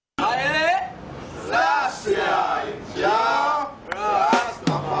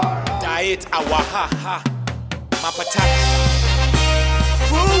late hour, ha ha. Mapatak.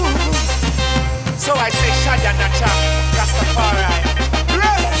 So I say Shaya Nacha, Rastafari.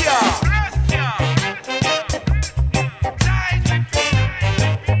 Bless ya.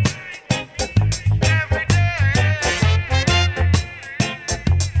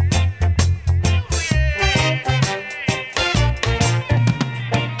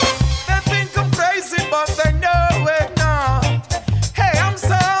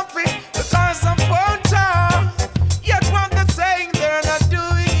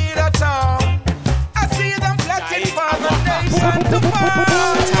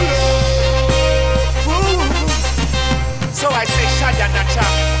 So I say Shaya Nacha,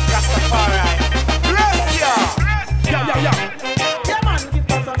 Rastafari. Bless ya. Yeah, man,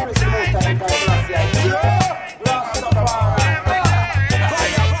 give us some praise to the Most High, bless ya. Rastafari.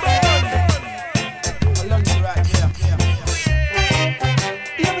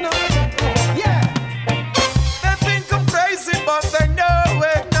 They think I'm crazy, but they know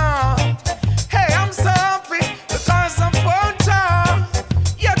it now. Hey, I'm so happy because I'm phone town.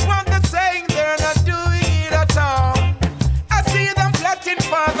 Yet what they're saying, they're not doing it at all. I see them plotting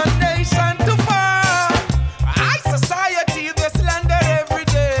for the nation to fall. High society, they slander every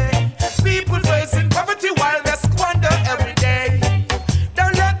day. People facing poverty while they squander every day.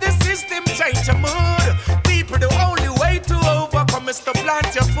 Don't let the system change your mood. People, the only way to overcome is to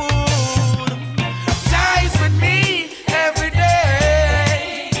plant your food. Ties with me every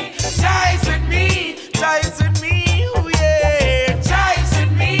day. Ties with me, ooh yeah. Ties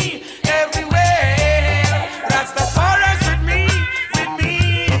with me everywhere. That's the chorus with me,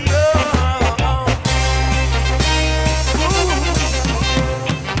 oh.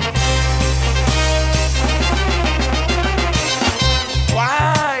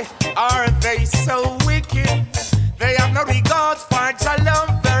 Why are they so wicked? They have no regard for your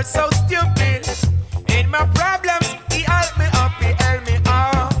love, they're so stupid. In my problems, he helped me up, he helped me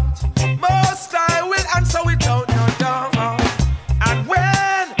out. Most I will answer without no doubt. And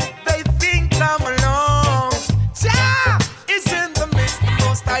when they think I'm alone, Jah is in the midst,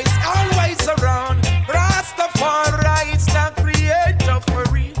 most I is always around. Rastafari is the creator for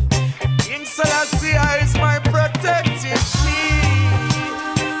real. King Selassie is my protective shield.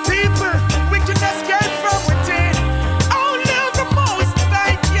 People, we can escape from within. Only the most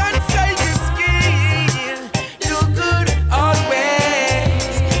I can say is skill. Do good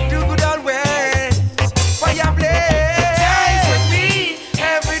always. Do good always. Fire blaze. Ties with me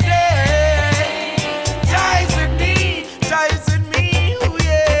every day. Ties with me, ooh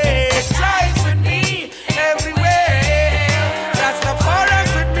yeah. Ties with me everywhere. That's the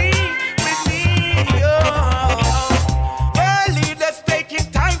forest with me, oh. Well, leaders taking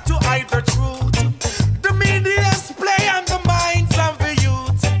time to hide the truth. The media's play on the minds of the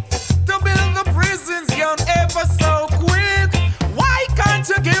youth. To build the prisons young ever so quick. Why can't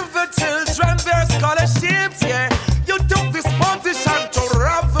you give the children their scholarships? Yeah, you took this position to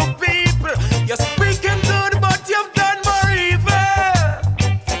rob the people. You're speaking good, but you've done more evil.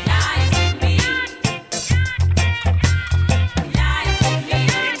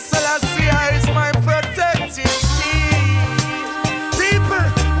 King Selassie is my protective shield. People,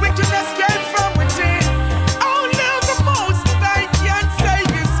 we can escape from within. Only the most I can say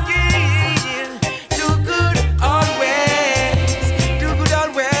is skill. Do good always. Do good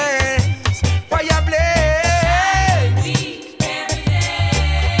always. Fire blaze.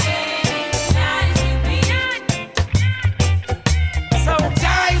 So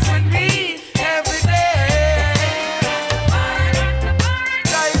ties with me every day.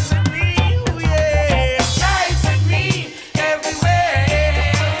 Ties with me, ooh yeah. Ties with me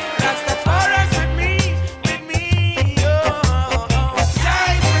everywhere. That's the forest with me, oh.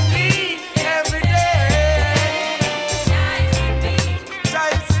 Ties with me every day.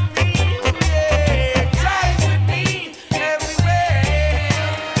 Ties with me, ooh yeah. Ties with me everywhere.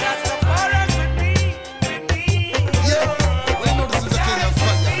 That's the forest with me, Yeah, well, you know this is a king of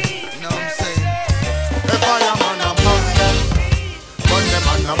fire. You know what I'm saying? If I am on a burn them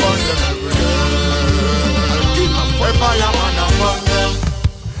and I burn them every day. If I am on a burn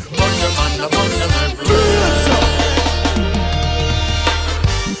them and I burn them every day.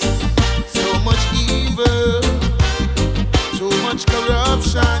 So much evil, too much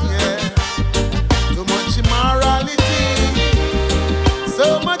corruption, yeah. Too much immorality,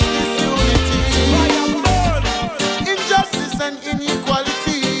 so much disunity, injustice and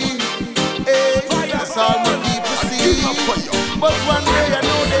inequality. Hey, that's all my people see. But one day I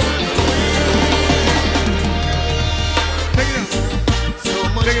know they will win. So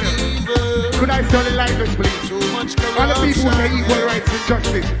much evil, Could I tell the language, please? too much All the people who corruption, say equal yeah. rights and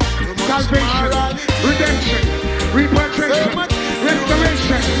justice. salvation, redemption, repatriation,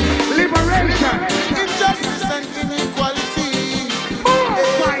 restoration, liberation, injustice and inequality.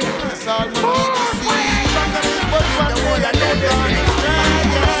 That's all we need to see. But what we are never gonna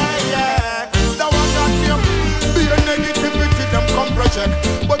the one that them be a negativity, them come project.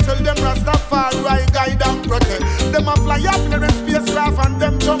 But tell them Rastafari guide and protect. Them a fly up in the spacecraft and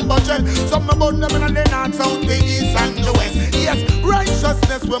them jumbo jet. Some about them in the north, south, the east and the west. Yes,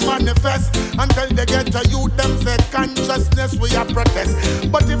 righteousness will manifest until they get to youth. Them say consciousness we a protest.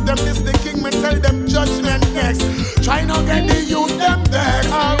 But if them miss the king, me tell them judgment next. Try not get the youth them there.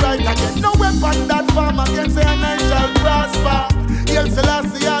 Alright, I get no weapon that farm against the and I shall prosper. Hail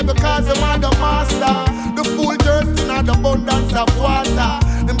Selassie, because I'm the master. The fool thirsting at the abundance of water.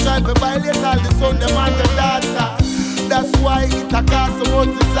 Them try to violate all the son, them and the daughter. That's why it a cause the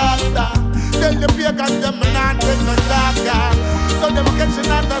most disaster. Tell the pagans them not take no talker. So them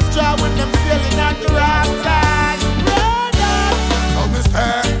catching at the straw when them sailing at the rafters. Brother, how me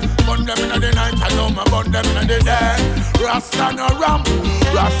stay? Burn them in the night, I know me burn them in the day. Rasta no ramp,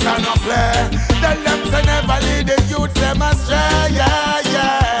 Rasta no play. Tell them to never lead the youth them astray, yeah,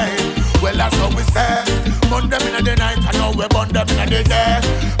 yeah. Well, that's how we stay. Burn them in the night, I know we burn them in the day.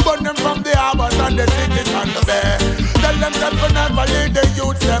 Burn them from the harbors and the cities and the bay. Tell them to never lead the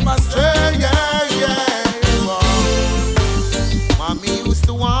youth them astray, yeah, yeah. Mommy used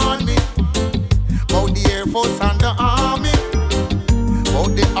to warn me about the Air Force and the Army,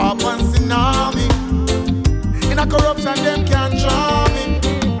 about the up and tsunami. In a corruption, them can't draw me.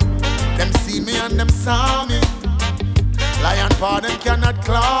 Them see me and them saw me. Lion paw, them cannot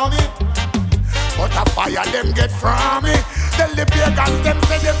claw me. But a fire, them get from me. Tell the pagans, them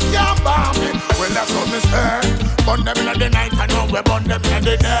say them can't bomb me. Well, that's what me say. Burn them in the night, I know we burn them in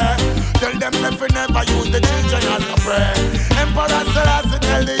the day. Tell them if we never use the children as a pray. Emperor Selassie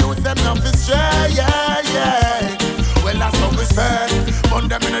tell the youth them not to stray, yeah, yeah. Well, that's what we say. Burn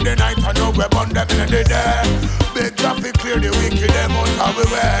them in the night, I know we burn them in the day. Big traffic clear the wicked, them out of the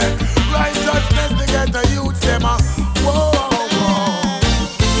way. Righteousness to get the youth, them a whoa, whoa.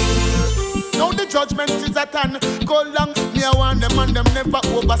 Now the judgment is at hand. Go long, me I want them and them never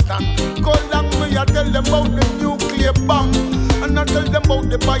overstand. Go long, me I tell them about the nuclear bomb. And I tell them about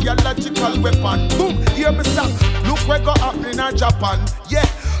the biological weapon. Boom, hear me song. Look what got happening in Japan. Yeah,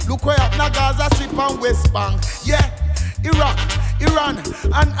 look what happening in Gaza Strip and West Bank. Yeah, Iraq, Iran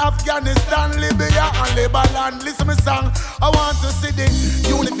and Afghanistan, Libya and Lebanon. Listen me song. I want to see the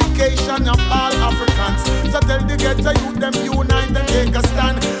unification of all Africans. So tell the ghetto youth them unite and take a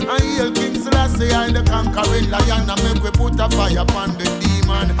stand. And hail King Selassie and the conquering lion. And make we put a fire upon the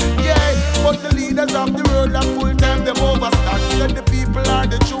demon. Yeah, but the leaders of the world are full time them overstand. Said the people are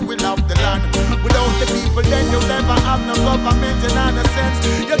the true will of the land. Without the people then you'll never have no government in any sense.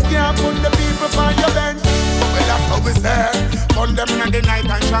 You can't put the people on your bench. Well, that's how we say. Burn them in the night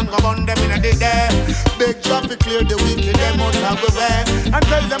and Shango burn them in the day. Big traffic clear the wicked them out of the way. And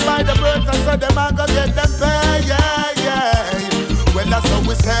tell them by the birds and so them are gonna get them pay, yeah, yeah. Well, that's how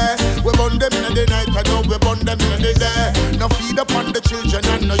we say. We burn them in the night and now we burn them in the day. No feed upon the children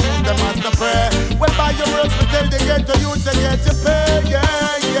and no use them as the prey. Well, by your words we tell the ghetto youth to get your pay,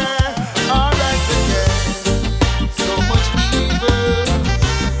 yeah, yeah. Alright, again. So much evil,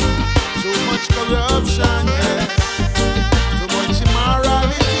 too much corruption, yeah. Too much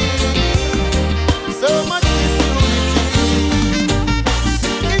immorality, so much disunity,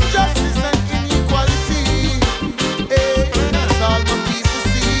 injustice and inequality. Hey, that's all the people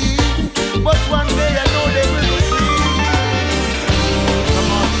see. But one day I know they will be free.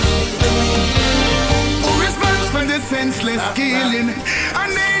 Come on. Who responds for the senseless killing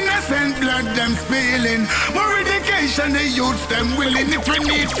and the innocent blood them spilling? More education, the youth them willing. If we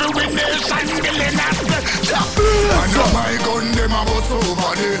need to win nation killing us. I know my gun them a bust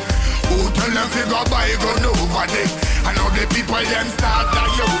over there. Who tell them fi go buy gun over there? I know the people them start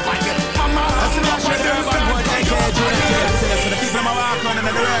die over there. Mama, I see what them start die over there. So the people them a walk around in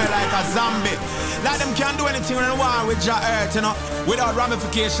the world like a zombie. Like them can't do anything in the war with your earth, you know, without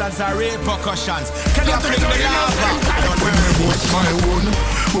ramifications or repercussions. Can you fling the lava?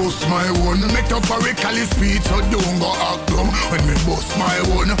 Boost my one, metaphorically speech, so don't go act dumb. When me boost my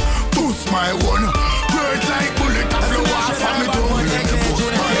one, words like bullet that flow off of me tongue. When me boost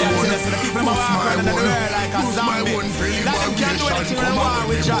my one, feel the vibration,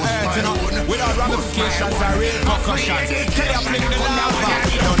 with your earth, you know, without ramifications or repercussions. Can you fling the lava?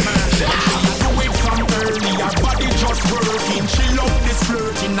 From early, her body just working. She love this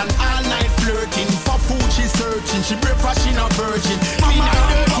flirting and all night flirting. For food she searching, she breakfast she not virgin. Clean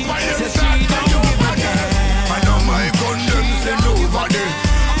and dirty, says she don't give a damn. I know my gun them send over there.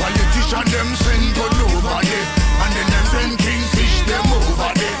 Quality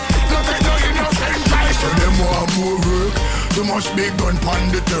gun pon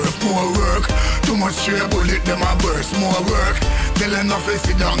the turf, more work. Too much stray bullet, them a burst, more work. Tell them not to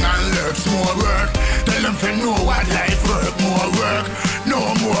sit down and lurk, more work. Tell them to know what life work, more work. No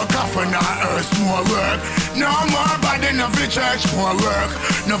more coffin or earth, more work. No more body, no for church, more work.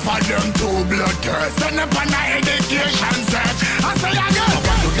 No for them two blood thirst. Send up on a education search. I say again. Up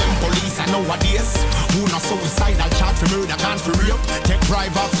to them police and nowadays. Who not suicidal, charge for murder, chance for rape. Take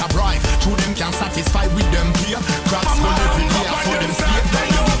bribe after bribe. True them can satisfy with them peer. Cracks gun every day for them state.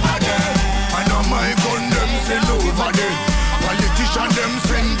 I know my gun them send over there. Politician them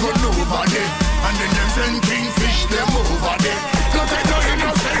send gun over there. And then them send kingfish them over there. Look at no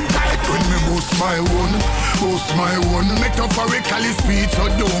innocent type. When me boost my one, metaphorically speech, so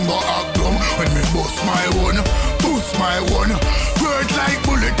don't go up dumb. When me boost my one, words like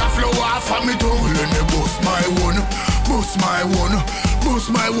bullet a flow off of me tongue. When me boost my one,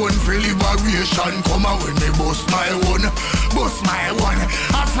 for liberation come out. When me boost my one,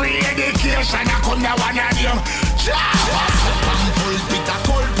 a free education I come to one of them. Pulpit a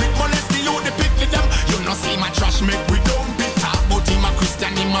culprit, molest the youth, the pick them. You know see my trash make we dump it. Talk about him a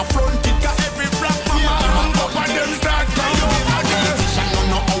Christian, him a front it. Got every black mama up and them start crying. Politician don't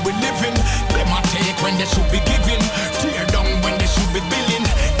know how we living. Them a take when they should be giving. Tear down when they should be billing.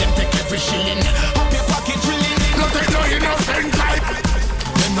 Them take every shilling. Up your pocket drilling. No take no innocent type.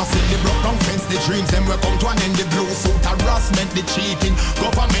 Them no see the broke down fence, the dreams. Them will come to an end. The blue suit, harassment, the cheating,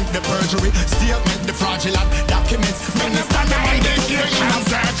 government, the perjury, statement, the fraudulent documents. Minister, the education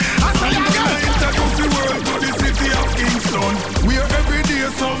search. I say again. Introduce the world to the city of Kingston, where every day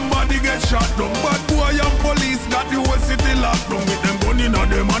somebody gets shot down. But boy and police got the whole city locked down. With them gun in a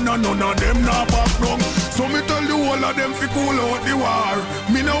them and none of them not back down. So me tell the whole of them fi cool out the war.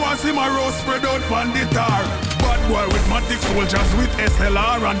 Me no want see my road spread out on the tar. Bad boy with matic soldiers with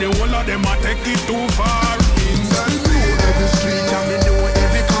SLR, and the whole of them a take it too far. In the every street and me know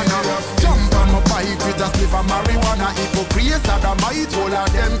every corner. Jump on my bike with a spliff of marijuana. Hypocrites are the might, all of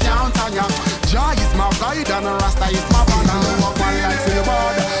them count on ya. Jah is my guide and a Rasta is my banner. No one likes your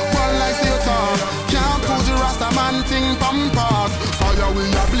bad, one likes your talk. Can't put the Rasta man thing pampas. Fire we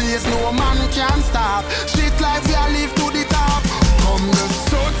a blaze, no man can stop. Shit life we a live to the top. Come the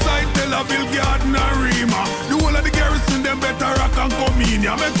Southside, Tel Aviv, Garden and Rima. The whole of the garrison them better rock and come in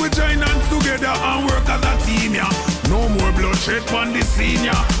ya. Make we join hands together and work as a team ya. No more bloodshed on the scene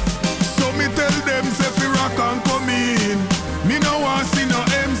ya. So me tell them say fi rock and come in. Me no want see no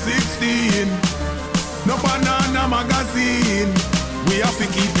M16, no banana magazine. We have to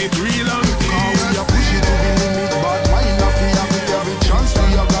keep it real and clean. We a push it to the limit, but why not fi have it every chance?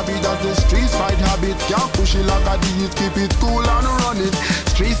 We a grab it as the street side habit. Can't push it like a digit, keep it cool and run it.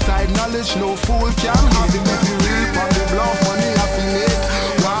 Street side knowledge, no fool can have it. If you real from the block, money have to make.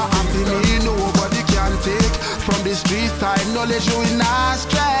 Why have to me, nobody can take. From the street side knowledge, we not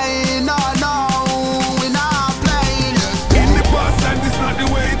stray. No, we not playing. In the past time, this not the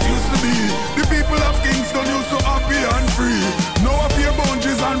way it used to be. The people of Kingston used to happy and free. No appear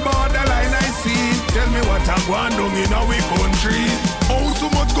boundaries and borderline I see. Tell me what I'm going down in our country. Oh, so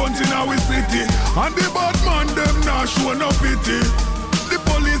much guns in our city. And the bad man, them not show no pity. The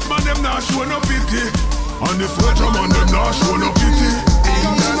policeman, them not show no pity. And the soldier man, them not show no pity.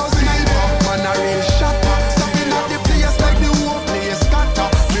 Ain't no sniper, man a real shotter. Stepping up the place like the whole place scatter.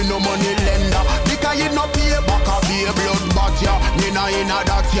 Me no money lender, because you no pay back a be a blood bat ya. Me no in a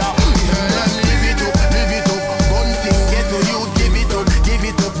that ya. Live it up. Gun thing get to you, give it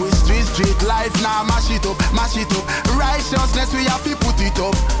up. With street life now, mash it up. Righteousness we have to put it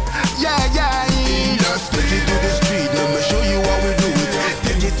up. Yeah. Let's take it to the street, let me show you how we do it.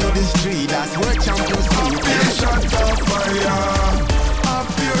 Take it to the street, that's where champions do it. Pure shot of fire, a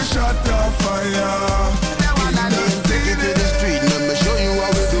pure shot of fire. Let's take it to the street, let me show you how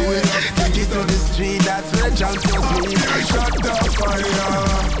we do it. Take it to the street, that's where champions do it. Pure shot of fire,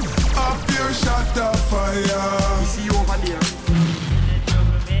 a pure shot of fire. We see you over there.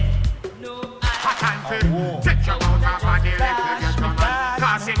 Take your mouth off of the leg,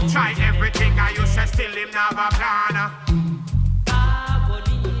 cause him try everything I used to still him never plan.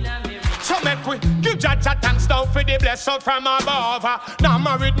 So make we give Jah thanks down for the blessing from above. Now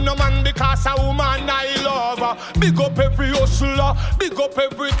married no man because a woman I love. Big up every hustler, big up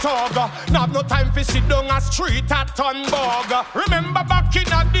every thugger. Now have no time for sit down a street at Tunburg. Remember back in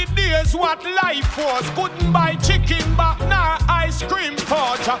the days what life was. Couldn't buy chicken back now ice cream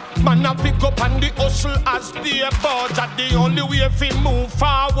fudge. Man a pick up and the hustle as the budge. The only way if we move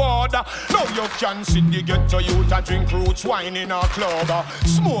forward. Now you can see the ghetto youth a drink roots wine in a club.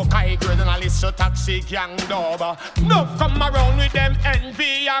 Smoke high grade and a listen toxic young dog. No come around with them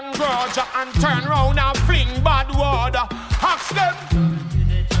envy and grudge and turn round and fling bad word. Ask them.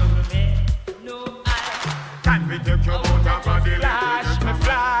 Can we take you out of body? Flash, me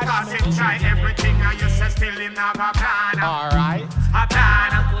flash. Cause him try everything and you say still him have a plan. Alright. A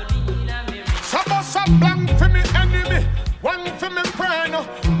plan. Some of some blank for me enemy. One for me friend.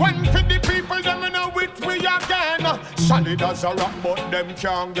 One for the people them in a with we again. Solid as a rock but them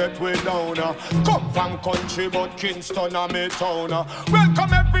can't get way down. Come from country but Kingston a me town.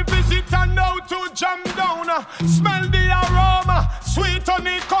 Welcome every visitor now to jam down. Smell the aroma, sweet on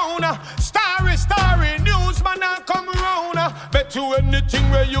the corner. Starry, starry, newsman a come round. Bet you anything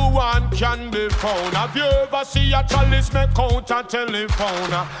where you want can be found. Have you ever see a chalice make out a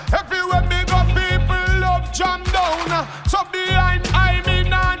telephone? Everywhere big up people love jam down. So behind I mean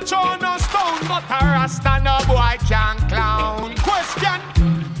not show no stone. But a rasta no boy can clown. Question.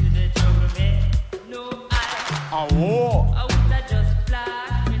 Oh, whoa. I would just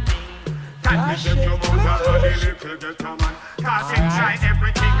flash me thing. Can we take you out of the little ghetto man? Cause him try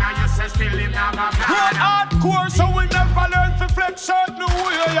everything and you say still him have a plan. We're hardcore so we never learn to flex certain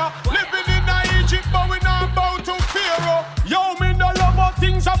way. Living in Egypt but we not bow to Pharaoh. Yo, me no love how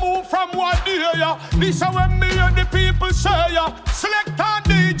things a move from one day. This is when me and the people say. Select on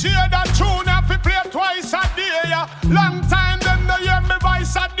DJ that tune have to play twice a day. Long time them no hear me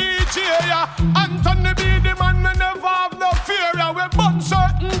voice a DJ. Anthony be the man me never have no fear. We burn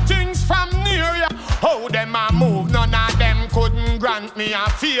certain things from near ya. How them a move, none of them couldn't grant me a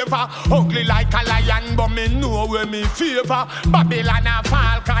favor. Ugly like a lion, but me know where me favor. Babylon a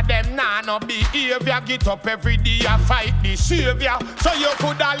fall, cause them nah no behavior. Get up every day a fight the savior. So you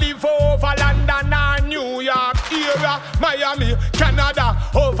coulda live over London or New York area, Miami, Canada,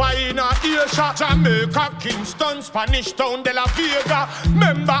 over in Asia, Jamaica, Kingston, Spanish Town, De La Vega.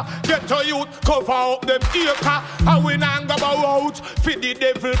 Remember, get a youth, cover up them acre. And we nah go out for the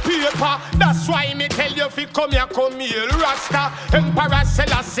devil paper. That's why me tell you fi come here, Rasta. Emperor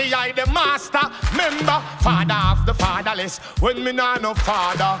Selassie, I the master. Member, father of the fatherless. When me nah no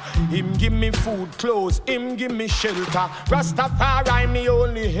father, him give me food, clothes, him give me shelter. Rastafari me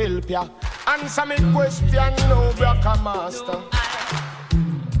only help ya. Answer me question, no black a master. No,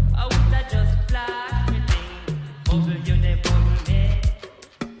 I would just flash me thing. Over you never met.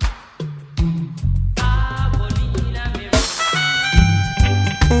 Bolina me.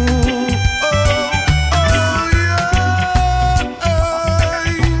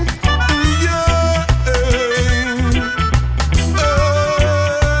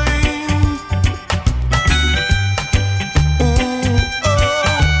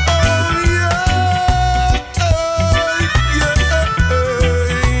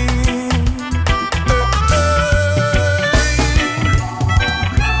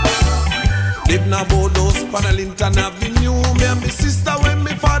 Panelington Avenue, me and my sister when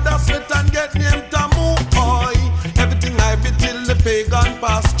me father sweat and get named Tamu. Oi, everything I be till the pagan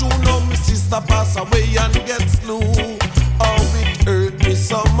pass through. Now my sister pass away and get slew. Oh, it hurt me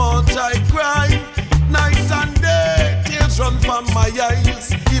so much I cry. Night and day, tears run from my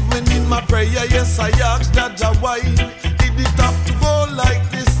eyes. Even in my prayer, yes I asked Jaja why. Did it have to go like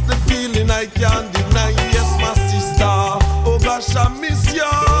this? The feeling I can't deny. Yes, my sister, oh gosh I miss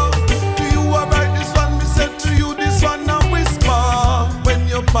you. Do you alright? Said to you this one a whisper. When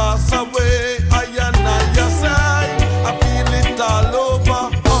you pass away, I say I feel it all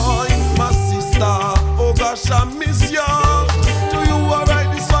over. Oh, my sister, oh gosh I miss you. Do you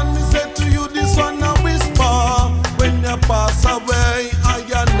alright? This one me said to you this one a whisper. When you pass away, I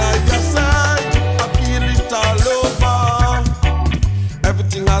say I feel it all over.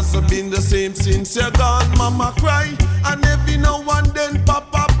 Everything has been the same since you're gone. Mama cry and every now and then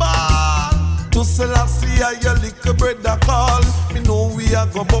Papa ball. To Selassie, I your little brother call. Me know we a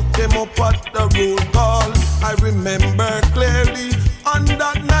go buck them up at the roll call. I remember clearly on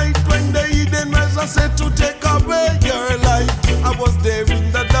that night when the hidden measure said to take away your life. I was there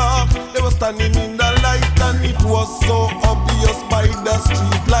in the dark, they were standing in the light, and it was so obvious by the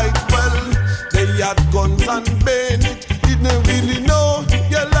street light. Well, they had guns and bayonets, didn't really know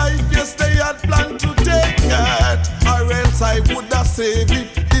your life. Yes, they had planned to take it, or else I would have saved it.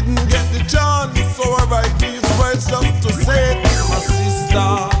 Didn't get the chance, so I write these words just to say, my sister,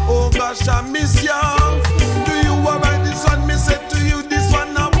 oh gosh I miss ya. Do you alright? This one me said to you, this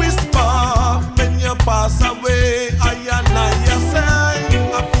one a whisper. When you pass away, I say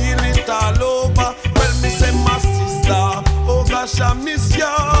I feel it all over. Well me say my sister, oh gosh I miss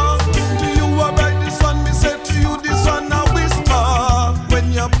ya. Do you alright? This one me said to you, this one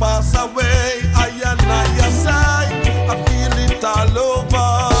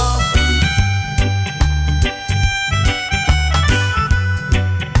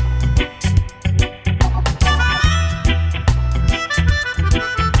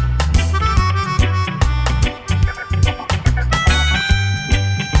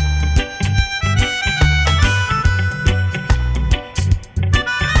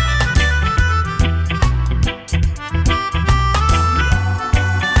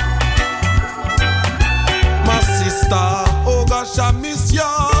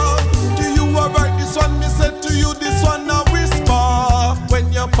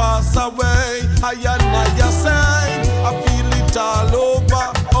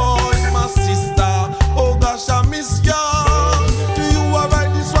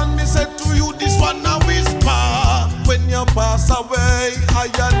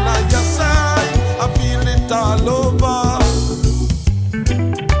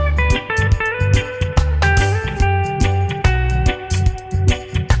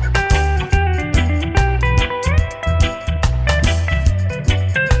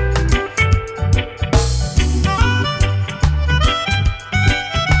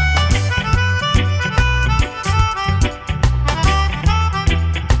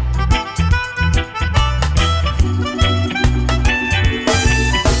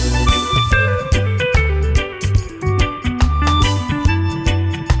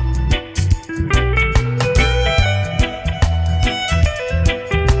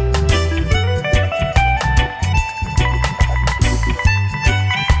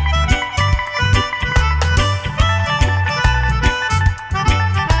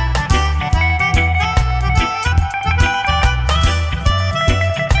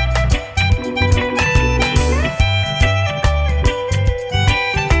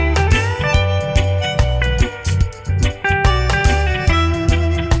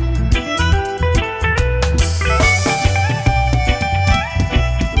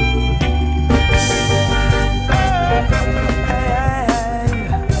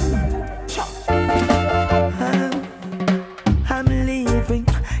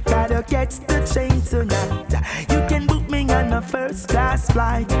Gotta catch the train tonight. You can book me on a first class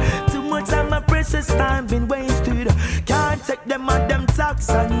flight. Too much of my precious time been wasted. Can't take them on them tax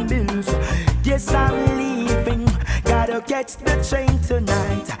and bills. Yes, I'm leaving. Gotta catch the train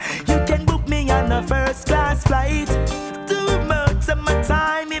tonight. You can book me on a first class flight. Too much of my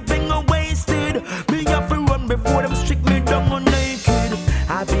time it been wasted. Me have to run before them strip me down on naked.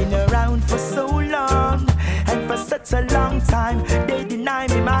 I've been around for so long, and for such a long time they deny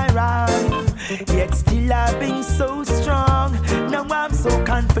me my right. Yet still I've been so strong. Now I'm so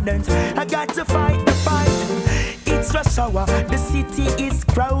confident. I got to fight the fight. It's rush hour, the city is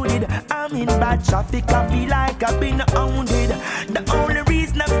crowded. I'm in bad traffic, I feel like I've been hounded. The only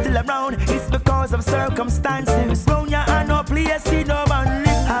reason I'm still around is because of circumstances. Round ya and no place, see no man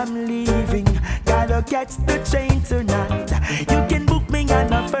live. I'm leaving, gotta catch the train tonight. You can book me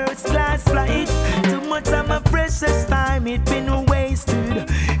on a first class flight. Too much of my precious time, it been wasted.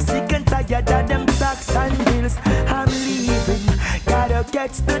 Sick and tired of them tax and bills. I'm leaving, gotta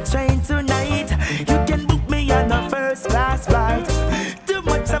catch the train tonight. You can book me on a first class flight. Too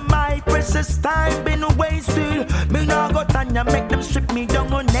much of my precious time been wasted. Me now go turn ya make them strip me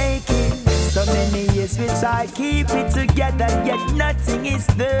down on naked. So many years we try keep it together, yet nothing is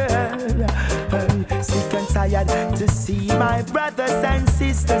there. Sick and tired to see my brothers and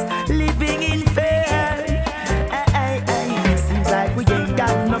sisters living in fear. Seems like we ain't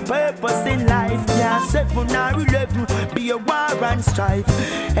got no purpose in life. Yeah, 7 or 11 be a war and strife.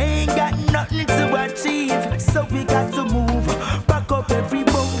 Ain't got nothing to achieve, so we got to move. Pack up every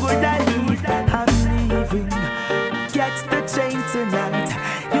bungle that leave. I'm leaving, catch the train tonight.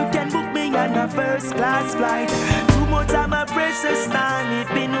 You can book me on a first class flight. Too much of my precious time, it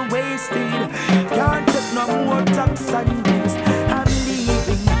been wasted. Can't take no more tax and bills. I'm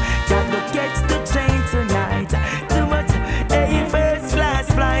leaving, gotta catch the train tonight. Too much, a first class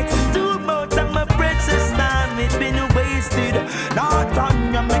flight. Too much of my precious time, it been wasted. Not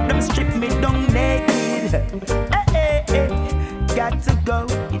on you, make them strip me down naked. Got to go,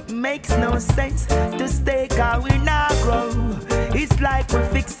 it makes no sense to stay, cause we not grow. It's like we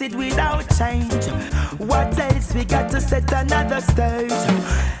fix it without change. What else? We got to set another stage.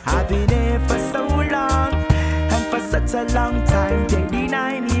 I've been here for so long, and for such a long time they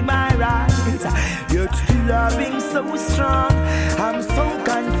deny me my rights. Yet still I've been so strong, I'm so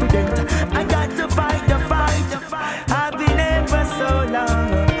confident. I got to fight the fight. I've been here for so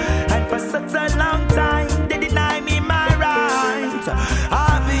long, and for such a long time they deny me my rights.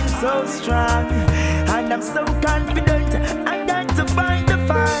 I've been so strong, and I'm so confident. I got to fight the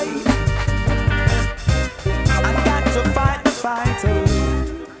fight. I got to fight the fight.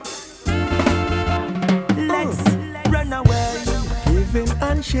 Let's run away. Giving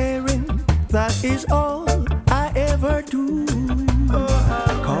and sharing, that is all I ever do.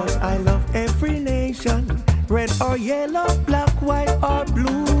 Cause I love every nation, red or yellow, black, white or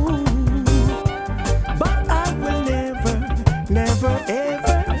blue. But I will never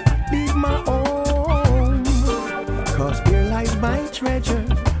ever leave my own. Cause here lies my treasure,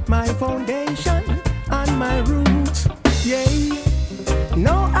 my foundation and my roots. Yeah,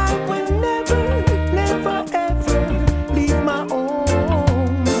 no, I will never ever leave my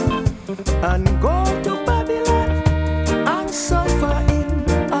own and go to Babylon and suffer in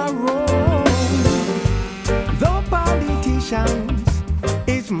a row. The politicians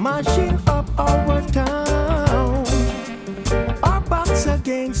is mashing up our town. Our backs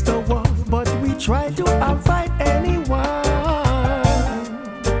against the wall, but we try to fight anyone.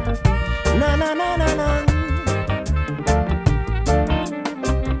 Na na na na na.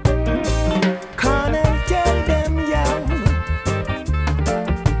 Colonel, tell them yeah.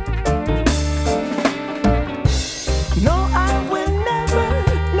 No, I will never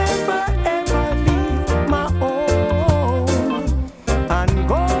ever leave my own and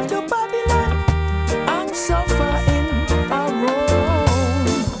go to Babylon and suffer in a row.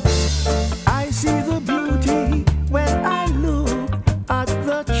 I see the beauty when I look at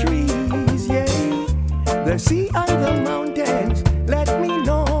the trees, yeah. The sea and the mountains let me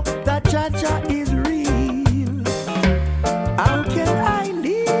know that Jaja is real. How can I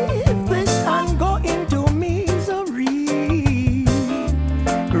leave this and go into misery?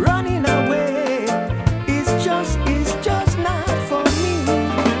 Running away is just not for me.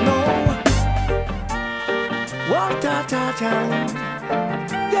 No. What ta-ta-ta.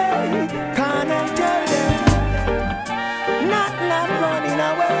 Yeah, can I tell them? Not running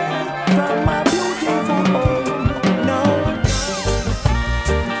away from my beautiful home. No.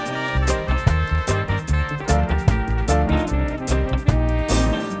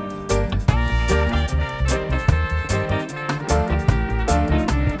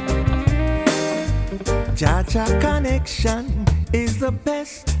 Cha-cha connection is the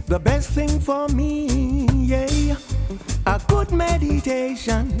best thing for me, yeah. A good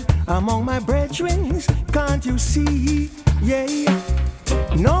meditation among my brethren, can't you see, yeah.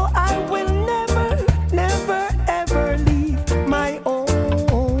 No, I will never, never, ever leave my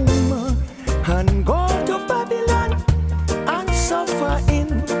home and go to Babylon and suffer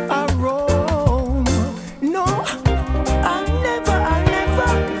in a Rome. No, I'll never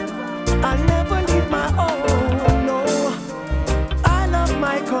leave my home. No, I love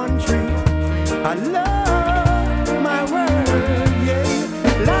my country, I love my world, yeah.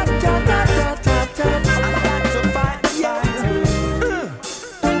 La ta ta ta ta ta. I got to fight, yeah.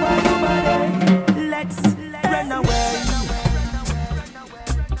 Let's run away.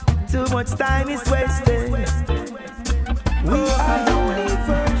 Too much time is wasted. We are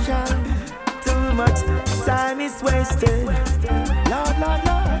universal. Too much time is wasted. Lord, Lord,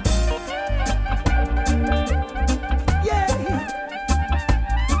 Lord. Yeah.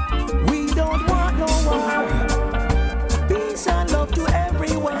 We don't want no war. Peace and love to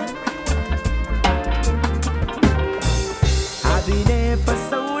everyone. I've been here for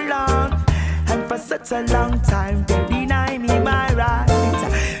so long, and for such a long time, they deny me my rights.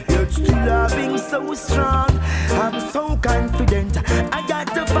 Yet still I've been so strong, I'm so confident. I got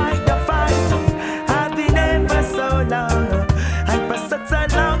to fight the fight. I've been here for so long, and for such a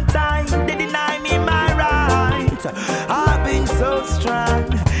long time, they deny me my rights. I've been so strong,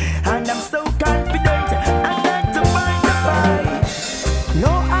 and I'm so confident. I got to fight the fight.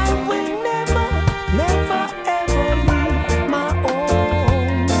 No, I will never, never, ever leave my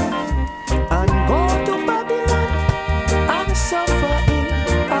home and go to Babylon and suffer in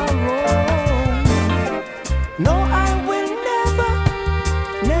a Rome. No, I will never,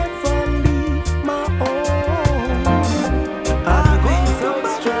 never leave my home. I've been so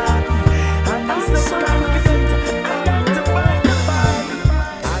strong and I'm so confident. I got to fight the fight.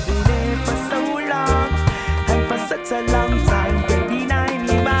 I've been here for so long, and for such a long time, they deny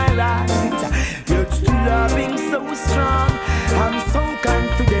me my rights. Yet still I've been so strong, I'm so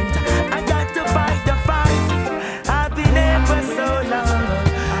confident. I got to fight the fight. I've been here for so long,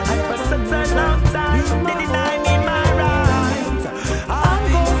 and for such a long time, they deny me my rights. I'll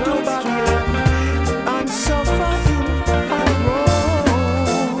go to Babylon and suffer in a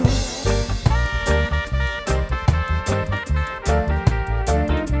Rome.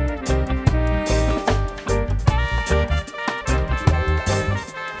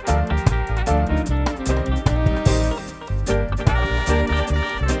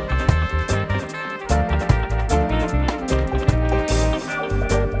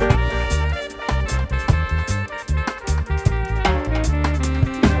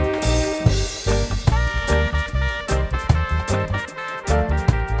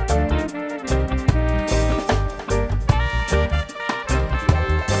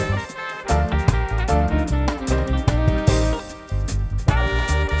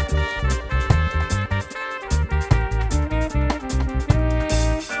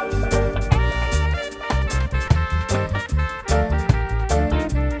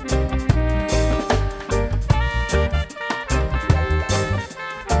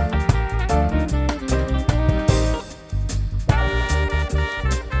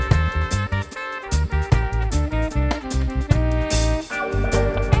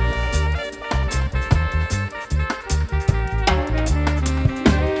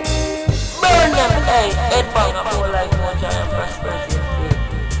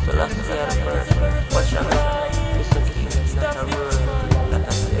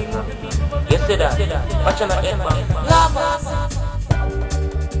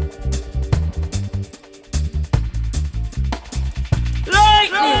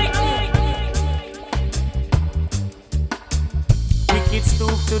 Wicked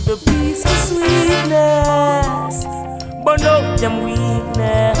stoop to the peace and sweetness, burn out them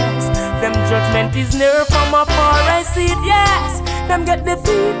weakness. Them judgment is near from afar, I see it, yes. Them get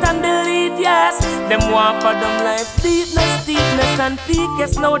defeat and delete, yes. Them want for them life deepness, deepness and peak,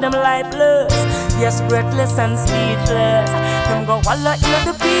 yes. Now them lifeless, yes, breathless and speechless. Them go wallow in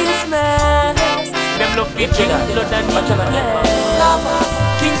the business. Them look it drink blood and eat flesh.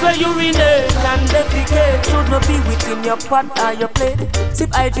 Things where you urinate and defecate should not be within your pot or your plate. Sip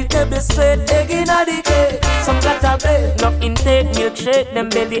vegetable straight, egg in a decay. Some got a bed, enough intake, milkshake. Them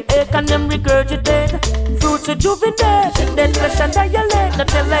belly ache and them regurgitate. Fruits rejuvenate, dead flesh and dilate. Not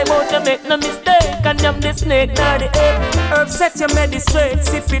tell I about you make no mistake. And them the snake, not the ape. Herbs set your medistrate,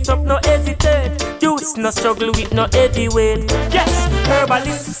 sip it up, no hesitate. Use Youths no struggle with no heavyweight. Yes,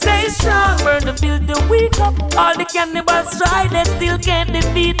 herbalists stay strong, burn the field the weak up. All the cannibals try, they still can't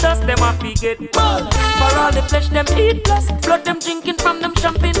defeat us. Them a forget bull. For all the flesh them eat plus, blood them drinking from them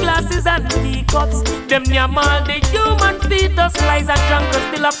champagne glasses and teacups. Them yam all the human fetus, lies and drunkards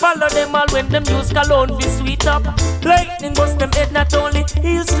still a follow them all when them use cologne be sweet up. Lightning bust them head, not only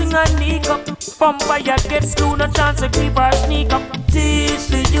heel string and knee cup. Vampire gets through, no chance to keep our sneak up. Teach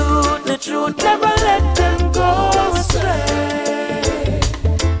the youth the truth, never let them go astray.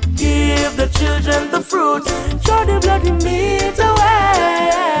 Give the children the fruit, show the bloody meat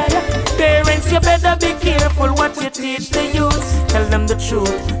away. Parents, you better be careful what you teach the youth. Tell them the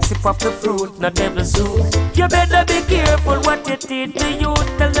truth, sip off the fruit, not devil soup. You better be careful what you teach the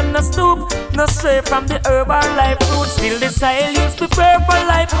youth. Tell them no stoop, no stray from the herb or life fruit. Still the soil used prepare for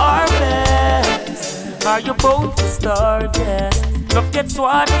life harvest. Are you bound to start, yes? Love get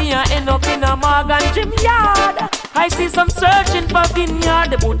swarthy and end up in a Morgan gym yard. I see some searching for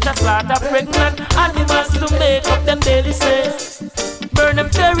vineyard. The butcher slaughter pregnant animals to make up them daily sales. Burn them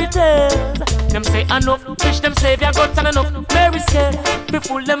fairy tales. Them say enough fish, them save your guts and enough Mary scale. We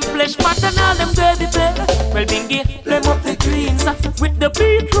full them flesh pot and all them gravy bed. Well, bingy, blame up the greens with the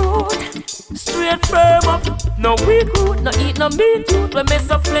beetroot. Straight firm up, no weak root, no eat no meat youth. We mess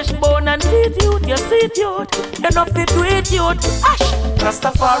up flesh, bone and teeth youth. You see it youth, enough to do it youth. Ash,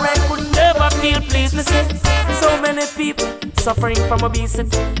 Rastafari could never feel pleased to see so many people suffering from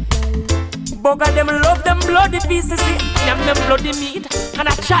obesity. Bugger them love them bloody pieces, see. Them bloody meat, and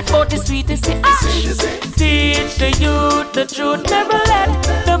I chat about the sweetest, see. Teach the youth the truth, never let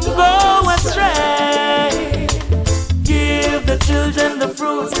them go astray. Give the children the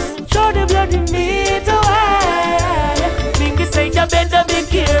fruits, show the bloody meat away. Bingy say you better be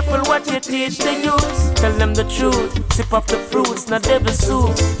careful what you teach the youth. Tell them the truth, sip off the fruits, not devil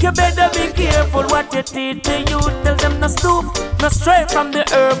soup. You better be careful what you teach the youth. Tell them no stoop, no stray from the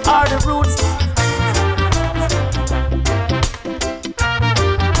herb or the roots.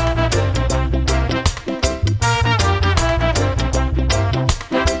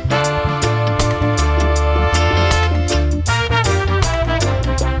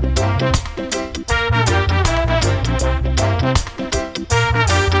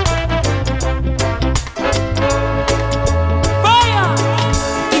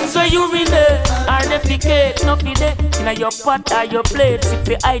 No fide, inna your pot or your plate. Sip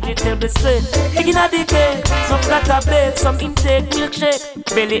the hydrate till the straight. Egg inna the cake, some flatter bake, some intake milkshake.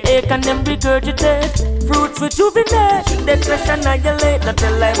 Belly ache and them regurgitate. Fruits rejuvenate, dead flesh annihilate. Not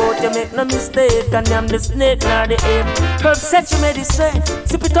tell lie about you, make no mistake. And I'm the snake, nor the ape. Herb set you meditate,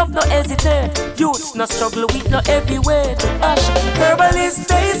 sip it up, no hesitate. Youths no struggle with no heavyweight. Ash, herbalists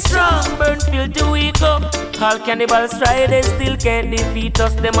stay strong, burn feel to wake up. All cannibals try, they still can't defeat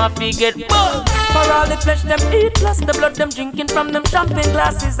us. Them a forget bull. For all the flesh them eat, plus the blood them drinking from them champagne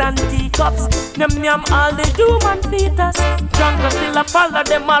glasses and teacups. Them yam all the human fetus. Drunkers still a follow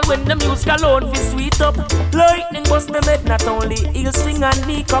them all when them use cologne for sweet up. Lightning bust them head, not only heel string and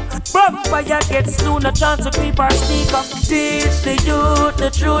knee cup. Vampire gets through, no chance to creep or sneak up. Teach the youth the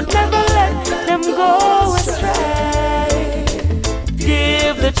truth, never let them go astray.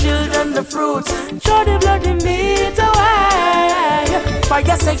 Give the children the fruits, show the bloody meat away.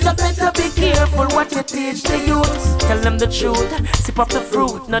 Fire say you better be careful what you teach the youth. Tell them the truth, sip up the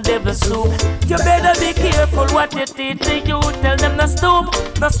fruit, no devil soup. You better be careful what you teach the youth. Tell them no stoop,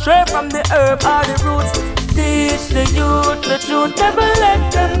 no stray from the herb or the roots. Teach the youth the truth, never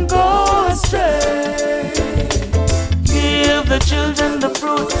let them go astray. Give the children the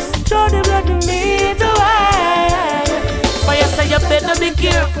fruit, show the bloody meat away. Fire say you better be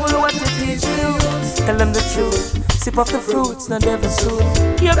careful what you teach the youth. Tell them the truth, sip off the fruits, no devil soup.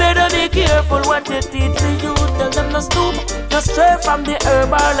 You better be careful what you teach the youth. Tell them no stoop, no stray from the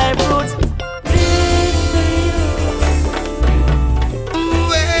herb or life roots. Teach the youth.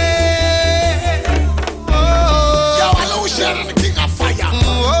 Yo, Illusion and the king of fire.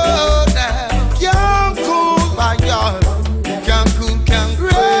 Can't cool my yard. Can't cool, can't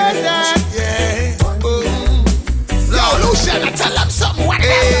break that. Yeah. Yo, Illusion, I tell them something. What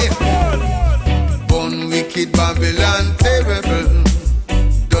Born wicked Babylon terrible.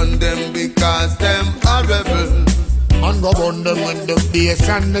 Done them because them horrible. And go burn them with the bass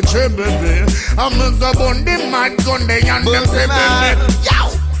and the treble. I'm go burn them mad gun they and them treble.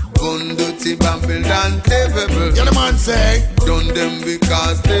 Yo! Gun dirty Babylon terrible. You the man say? Done them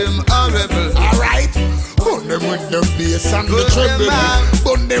because them horrible. Alright. Burn them with the bass and the treble.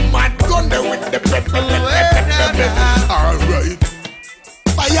 Burn them mad gun they with the pepper. Alright.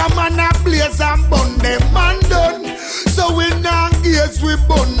 Fireman a blaze and burn them man done. So we not guess we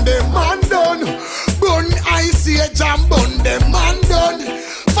burn them man done. Bun Ice Age and bun them man done.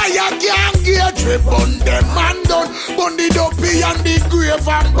 Fire can't get trip on them man done. Bun the dopey and the grave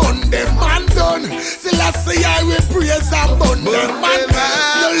and bun them man done. Still I say I will praise and bun them man.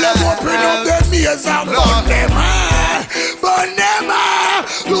 No love open up them ears and bun them man. Bun them man.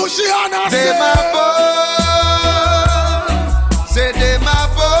 Luciana say them a bun. Say them a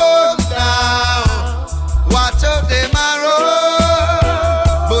bun now. Watch out them a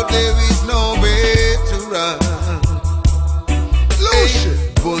run. But there is no way to run.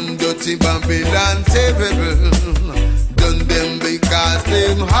 Bun dirty Babylon terrible. Done them because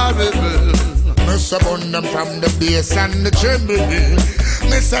them horrible. Miss bun them from the bass and the treble.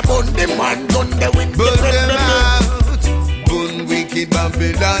 Miss bun them man gun the wind. Bun them out. Bun wicked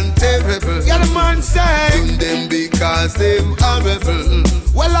Babylon terrible. Yeah, the man say. Done them because them horrible.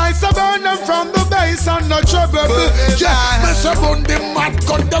 Well, I burn them from the bass and the treble. Yeah, miss bun them man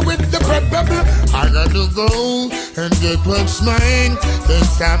gun the wind the treble. I gotta go and get what's mine. Can't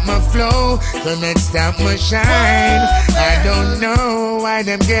stop my flow, can't stop my shine. I don't know why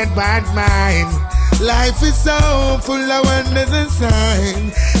them get bad mind. Life is so full of wonders and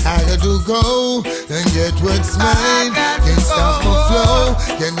signs. I got to go and get what's mine. Can't stop my flow,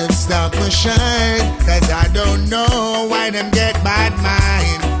 can't stop my shine. Cause I don't know why them get bad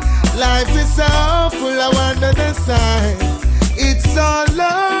mind. Life is so full of wonders and signs. It's all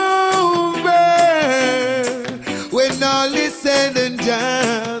over when all is said and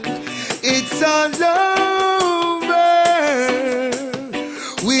done. It's all over.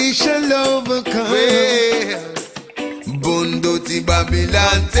 We shall overcome. Well, bun dirty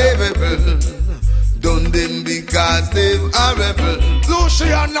Babylon terrible. Done them because them horrible.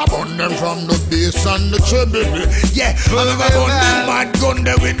 Luciana bun them from the bass and the treble. Yeah, I'm a bun them mad gun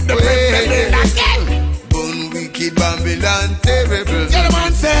them with the treble again. Bun wicked Babylon terrible. Yeah, the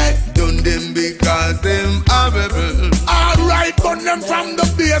man said. Done them because them horrible. Alright, bun them from the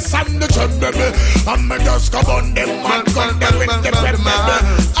bass and the treble. I'm a just go bun them mad gun them with the treble.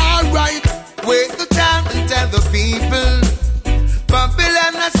 Alright. Wait the time and tell the people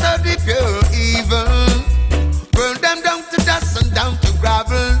Babylon has studied pure evil. Burn them down to dust and down to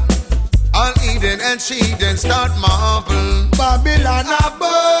gravel. All Eden and she then start marvel. Babylon a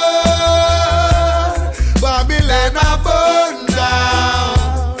burn. Babylon a burn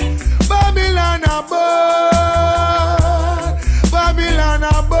down. Babylon a burn. Babylon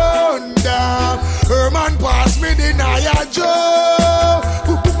a burn down. Herman pass me the Naya Joe.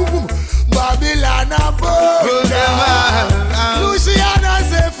 Babylon a burn down. Luciana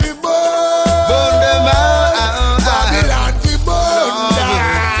say fi burn them out. Babylon fi burn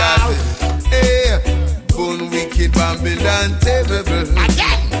down. Hey, burn wicked Babylon terrible.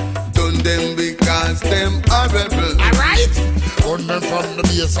 Again. Done them because them horrible. Alright. Burn them from the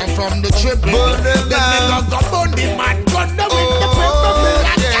bass and from the treble. Burn them out. Then burn the man gun them with the treble.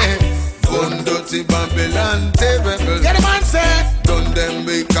 Burn dirty Babylon terrible. Yeah, the man say. Done them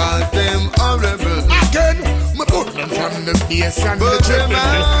because them horrible. Again, me put them from the bass and the treble.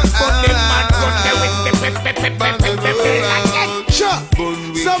 Burn them man gun them with the treble. Sure.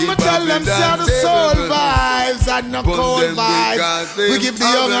 Some tell them say the soul vibes and the cold vibes. We give the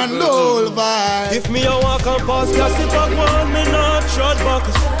young and old vibes. If me a walk and pass, cause if I want me not short back.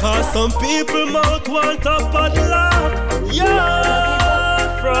 Cause some people mouth want to padlock.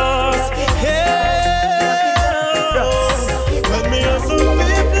 Yeah, frost. Hey, frost. Let me have some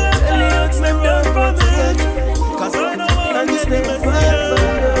people that me down from it. Cause I know I'm getting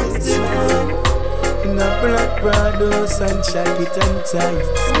messy. In a black Prado, sunshine, it and tight.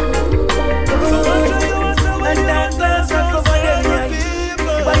 And that glass will cover them lights.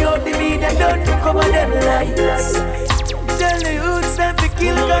 Buy out the media, don't cover them lights. Tell the youths them to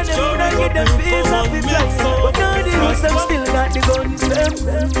kill, cause them not get them face off the place. But now the youths them still got the guns them.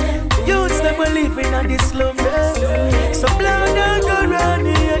 The youths them will live in the slum them. So blood don't go round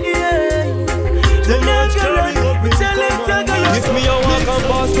here, yeah. They not go round, we tell them to go round. If me a walk and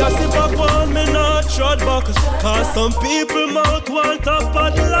pass, cause if I want me not short back. Cause some people mouth want to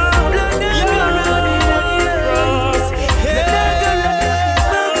padlock. Yeah,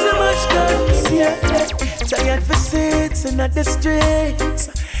 not so much guns, yeah. Tired for sitting at the streets.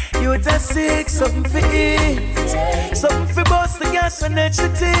 You just sick, something for eat. Something for bust the gas and edge the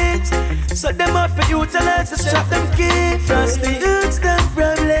teeth. So them up for utilize to strap them kids. Frost the youths, them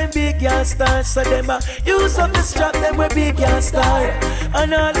problem big gas stars. So them use up the strap them with big gas star.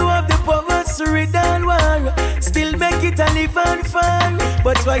 And all who have the power to read all war. Still make it a live on fire.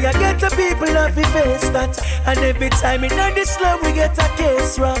 But why you get the people off the face that. And every time in the slum we get a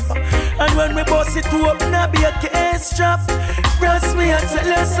case rap. And when we bust bust it open up, be a case drop. Trust me, I tell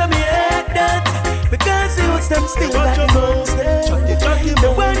you some me hate that. Because the youths them still got the guns there.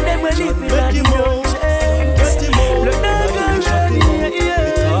 The one them will live in the young chains. Look now go run,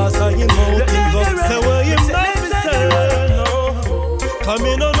 because I am holding up. So why you not be sad? Come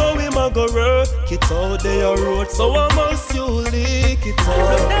in and know him a go work it out there road. So I must you leak it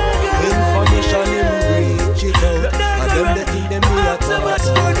out. Information him reach it out. And them the thing them me a talk.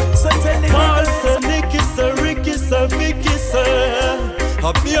 Paul say Nicky say Ricky say Vicky say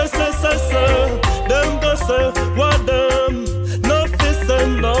Happy say them go say what them no fi say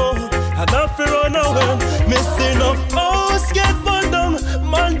no. And if you run away, missing up house get burned down,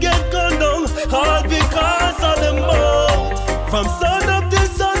 man get gunned down, all because of the mouth. From sun up till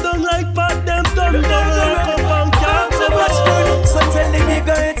sundown, like pat them thumb down, like up and can't so much good. So tell the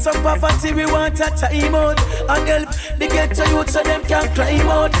nigga it's some poverty, we want a time out and help the ghetto youth so them can climb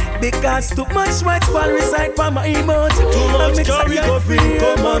out. Because too much white ball reside from my emote. Too much carry go free,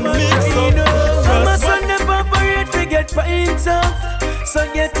 come and mix up. From a son them operate, we get pints up. So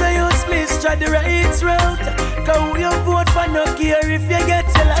get a youth, please try the right route. Cause we vote for no care if you get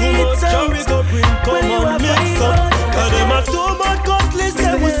your lights out. Too much carry go bring, come and mix up. Cause them a too much cutlass,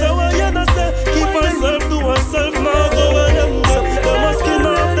 them we say what you know say. Keep ourselves to ourselves, now go where them go. Them a skin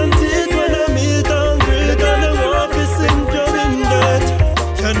off them teeth when them eat hungry. And them want to sink you in debt.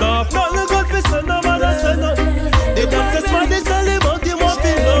 You know, nothing good for say, no matter say nothing. They don't say smart, they say live out, they want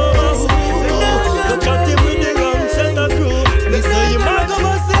to know. Look at him with the wrong set of crew. They say you might go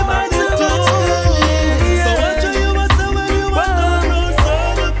and say man you too. So what you must say when you want to run some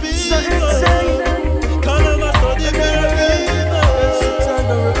of the people. Cause them a study people.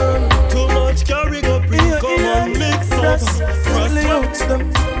 Too much carry go bring, come on mix up. Layouts them,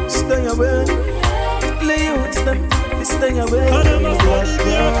 stay away. Layouts them, stay away. Cause them a study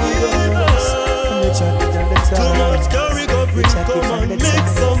people. Too much carry go bring, come on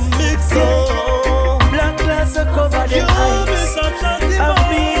mix up. Black glass to cover them eyes. A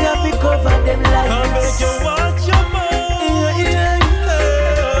big happy cover them lights. I make you watch your mouth.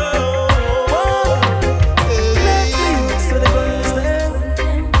 So the guns there.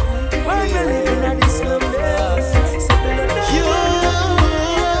 Why you living at this slum there?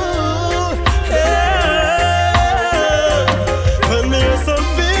 When there some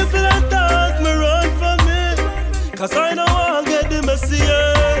people that talk me run from me. Cause I don't want to get the messy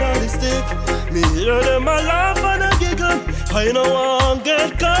out of the stick. Me hear them a laugh and a giggle. I don't want to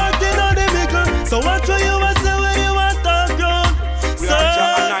get caught in the middle. So what do you want to say when you want to run?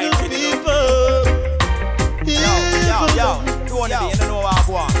 Serve the people. Yo, you wanna be in the know what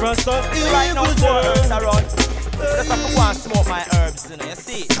I want. Trust of evil Right now, 4 herbs around. But just have to go and smoke my herbs, you know, you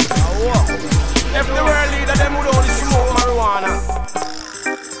see? If the world leader, them would only smoke marijuana.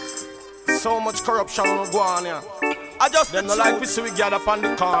 So much corruption will go on here. I just them no like we see we gather up on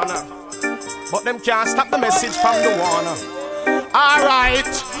the corner. But them can't stop the message from the warner. Alright,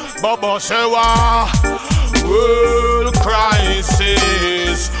 Bubba Shewa, world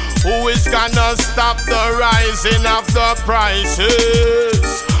crisis. Who is gonna stop the rising of the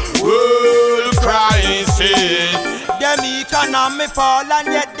prices? World crisis. Them economy fall and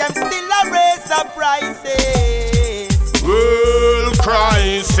yet them still a raise the prices. World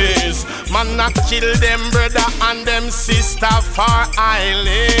crisis. Man a kill them brother and them sister for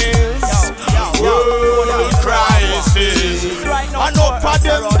islands. World crisis. And up for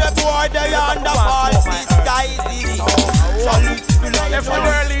them the boy they under false disguises. If the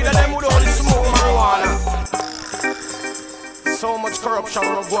world leader them would only smoke marijuana. So much corruption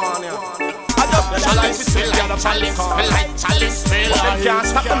will go on here. I just specialize to spill like chalice spill. But them can't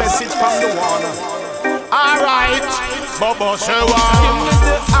stop the message from the warner. Alright, Bubba Shewa, give me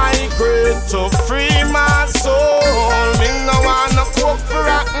the high grade to free my soul. Me no wanna cook for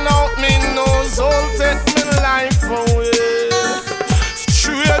rock now, me no soul take me life away.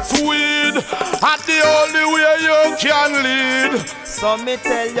 Straight weed, at the only way you can lead. So me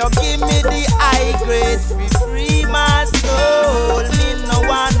tell you, give me the high grade to free my soul. Me no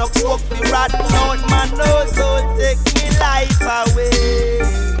wanna cook for rock now, man no soul take me life away.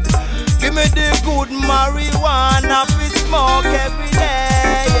 Give me the good marijuana, we smoke every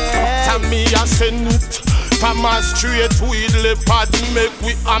day. Yeah. Tell me I send it from a straight weed leopard, make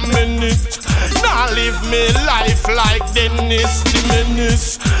we a minute. Now live me life like Dennis the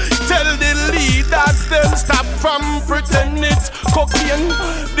Menace. Tell the leaders them stop from pretend it. Cocaine,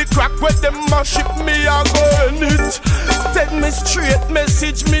 the crack where them mash it, me a go in it. Take me straight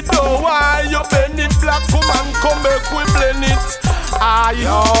message, me know why you bend it. Black woman come back we blend it.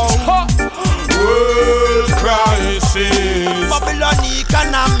 world crisis. Babylon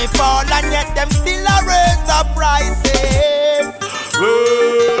economy fall and yet them still a raise the prices.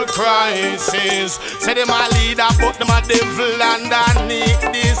 World crisis. Say them a leader but them a devil underneath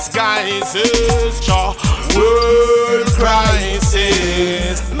disguises. World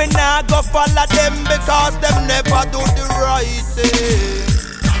crisis. Me nah go follow them because them never do the right thing.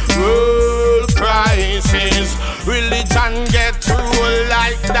 World crisis. Religion get through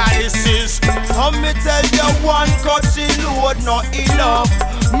like dices. So me tell you one country load not enough.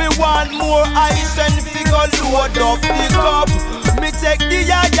 Me want more ice and figure load up pick up. Me take the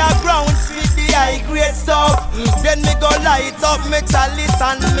higher grounds with the high grade stuff. Then me go light up me chalice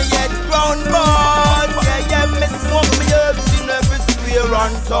and me head ground ball. Yeah, me smoke me herbs in every square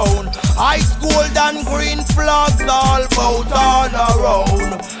and town. Ice gold and green flags all bout all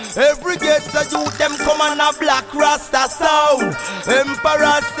around. Every ghetto youth them come on a black rasta sound.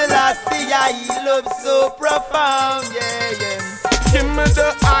 Emperor Selassie, he love so profound. Yeah. Give me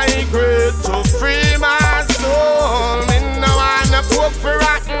the high grade to free my soul. Me no wanna poke for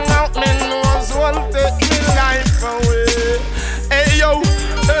rotten out. Me knows won't take me life away. Hey yo,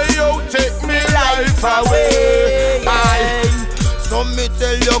 take me life away. So me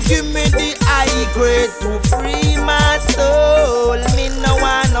tell you, give me the high grade to free my soul. Me no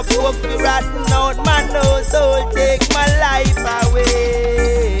wanna poke for rotten out. My no soul take my life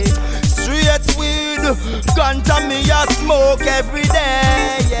away. Straight weed, ganja me a smoke every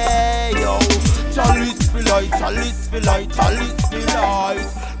day. Yeah, yo. Chalice for light, chalice for light, chalice for light.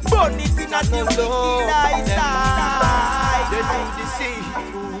 Burn it in a new light. They do the sea.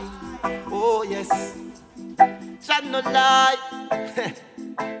 Oh yes. Shall not lie.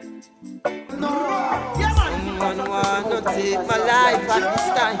 Someone wanna take my life at this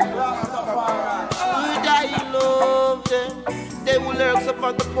time. Should I love them? They will lurk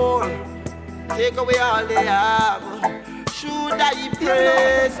upon the poor, take away all they have. Should I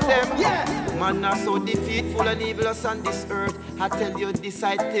praise them? Man are so deceitful and evilous on this earth. I tell you this,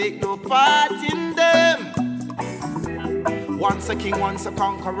 I take no part in them. Once a king, once a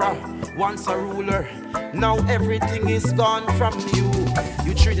conqueror, once a ruler. Now everything is gone from you.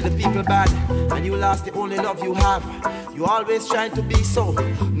 You treated the people bad, and you lost the only love you have. You always trying to be so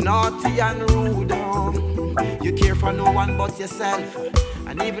naughty and rude. You care for no one but yourself.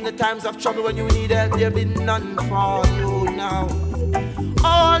 And even the times of trouble when you need help, there be none for you now.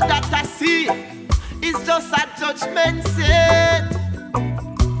 All that I see is just a judgment set.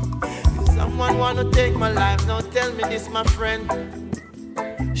 Someone wanna take my life, now tell me this, my friend.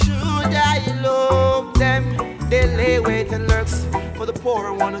 Should I love them? They lay wait and lurks for the poor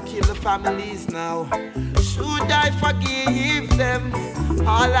and wanna kill the families now. Should I forgive them?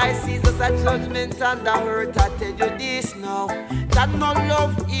 All I see is just a judgment and a hurt. I tell you this now, that no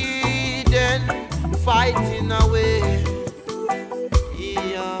love Eden, fighting away.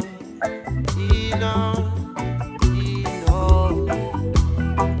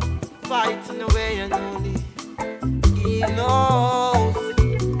 Fighting away and only he knows.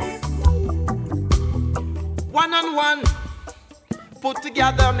 One on one, put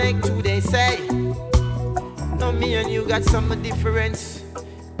together make two, they say. No, me and you got some difference.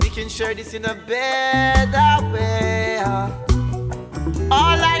 We can share this in a better way.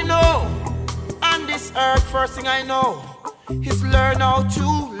 All I know on this earth, first thing I know is learn how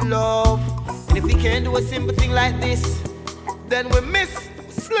to love. And if we can't do a simple thing like this, then we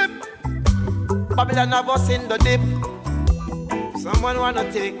slip. Babylon have us in the dip. Someone wanna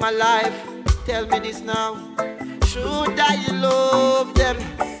take my life, tell me this now. Should I love them?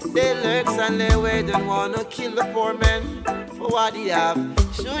 They lurks and they wait and wanna kill the poor man for what he have.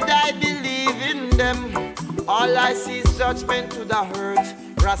 Should I believe in them? All I see is judgment to the hurt.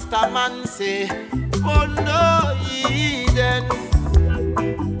 Rasta man say, oh no, Eden.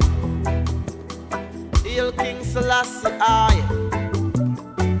 Hail King Selassie I.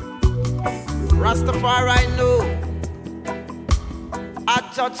 Rastafari know a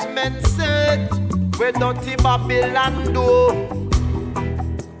judgment set where dirty Babylon do.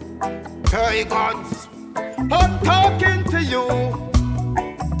 Hey gods, I'm talking to you.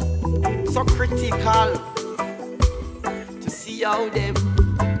 So critical to see how them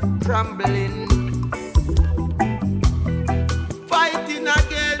crumbling, fighting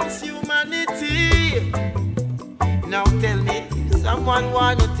against humanity. Now tell me, if someone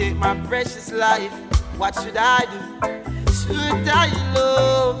wanna take my precious life, what should I do? Should I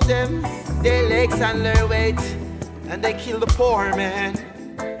love them? They legs and their weight, and they kill the poor man.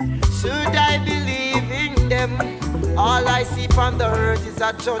 Should I believe in them? All I see from the earth is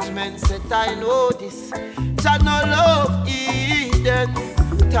a judgment set. I know this. Shall no love Eden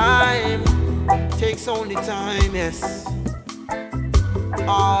time. takes only time, yes.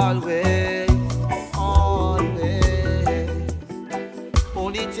 Always, always.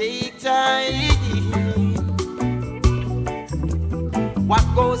 Only take time. What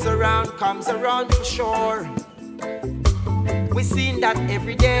goes around comes around for sure. We seen that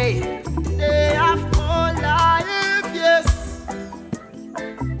every day. Day after life, yes.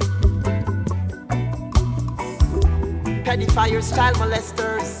 Pedophiles, child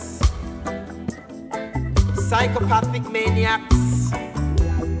molesters, psychopathic maniacs,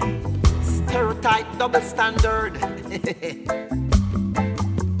 stereotype, double standard,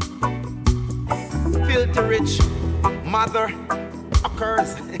 filthy rich mother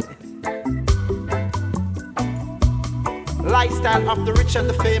occurs. Lifestyle of the rich and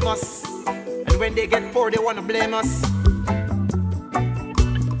the famous, and when they get poor they want to blame us.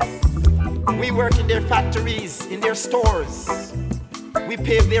 We work in their factories, in their stores. We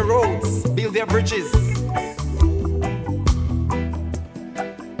pave their roads, build their bridges.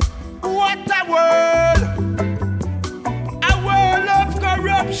 What a world! A world of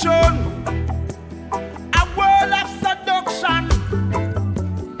corruption, a world of seduction,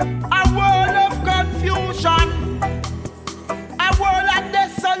 a world of confusion, a world of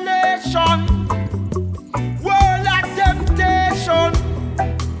desolation, world of temptation,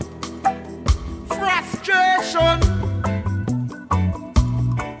 frustration.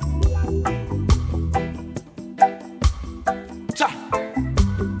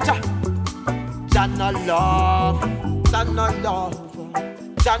 Jana love, Jana love,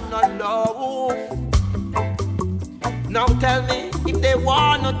 Jana love. Now tell me if they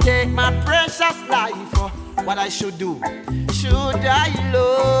wanna take my precious life, what I should do? Should I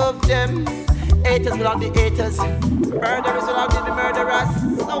love them? Haters will love the haters, murderers will love the murderers.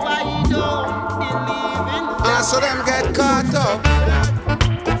 So I don't believe in them. So them get caught up.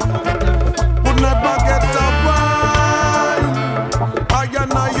 Would never get away.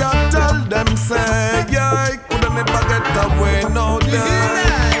 I tell them say, yeah, could never get away no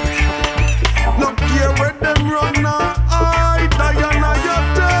day. No care where them run now. I Diana, you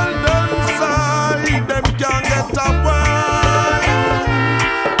tell them say, them can't get away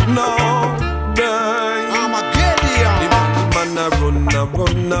no day. I'm a Gideon. The man a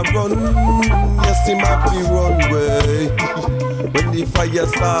run. Yes, him have to run way. When the fire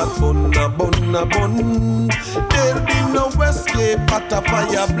start, bun. There'll be no escape but a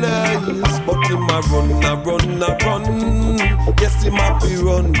fire blaze. But him a run. Yes, him have to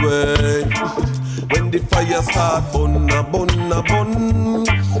run way. When the fire start, bun.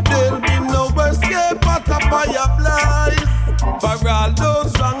 There'll be no escape but a fire blaze. For all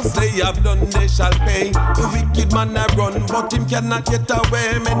those wrongs they have done, they shall pay. The wicked man a run, but him cannot get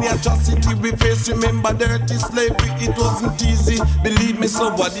away. Many atrocity we face, remember dirty slavery, it wasn't easy. Believe me,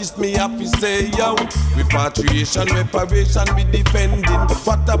 so what is me happy say, yo? Repatriation, reparation, we defending.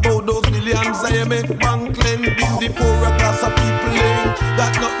 What about those millions IMF bank lending? The poorer class of people ain't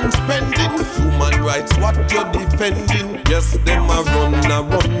got nothing spending. Human rights, what you're defending? Yes, them a run.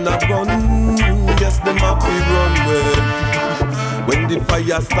 Yes, them a be run way. When the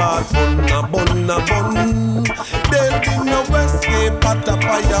fire start, bun. There'll be no escape but a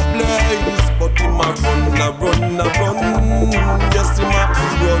fire blaze. But him a run. Yes, him a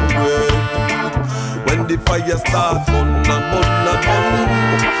run way. When the fire start, bun.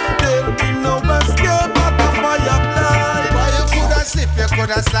 There'll be no escape but a fire blaze. Why you coulda slip, you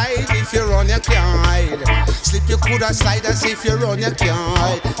coulda slide. If you run, you can't hide. Slip, you coulda slide. As if you run, you can't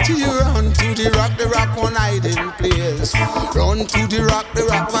hide. Till you run to the rock one hiding place. Run to the rock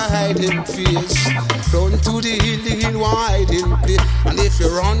one hiding place. Run to the hill one hiding place. And if you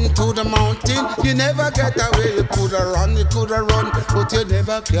run to the mountain, you never get away. You coulda run, but you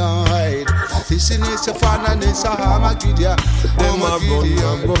never can hide. Listen, it's a fun and it's a Armageddon. Them a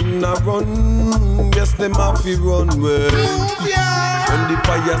run. Yes, them a fi run way. When the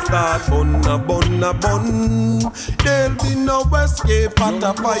fire start, bun. There'll be no escape but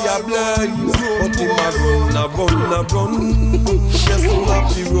a fire blaze. But him a run. Yes, him a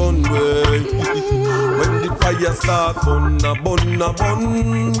fi run way. When the fire start, bun.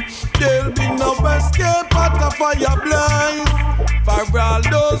 There'll be no escape but a fire blaze. For all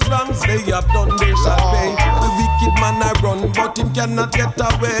those wrongs they have done, they shall pay. The wicked man a run, but him cannot get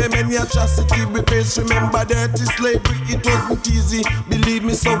away. Many atrocity we face, remember dirty slavery, it wasn't easy. Believe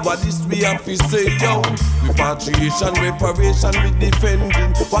me, so what is we have to say, yo? Repatriation, reparation, we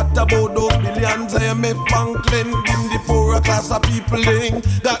defending. What about those millions IMF bank lending? The poorer class of people ain't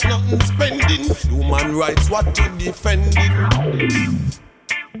got nothing spending. Human rights, what you defending?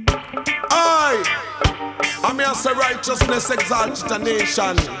 Aye, I'm here say righteousness exalted a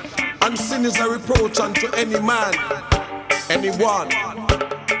nation. And sin is a reproach unto any man, anyone.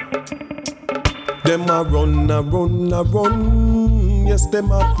 Them a run, yes,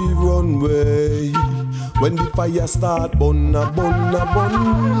 them a fi run way. When the fire start, burn, there'll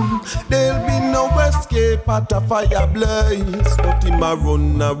be no escape at a fire blaze. But him a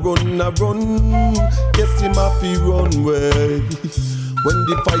run, yes, him a fi run way. When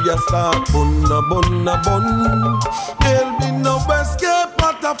the fire start, burn, there'll be no escape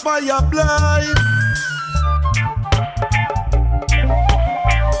at a fire blaze.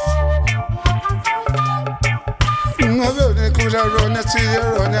 You could have run a see you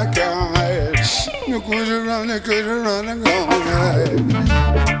run a car. You could have run a car.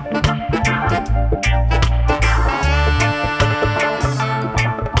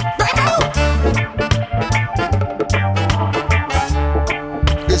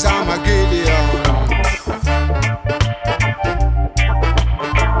 Cause I'm a Gideon.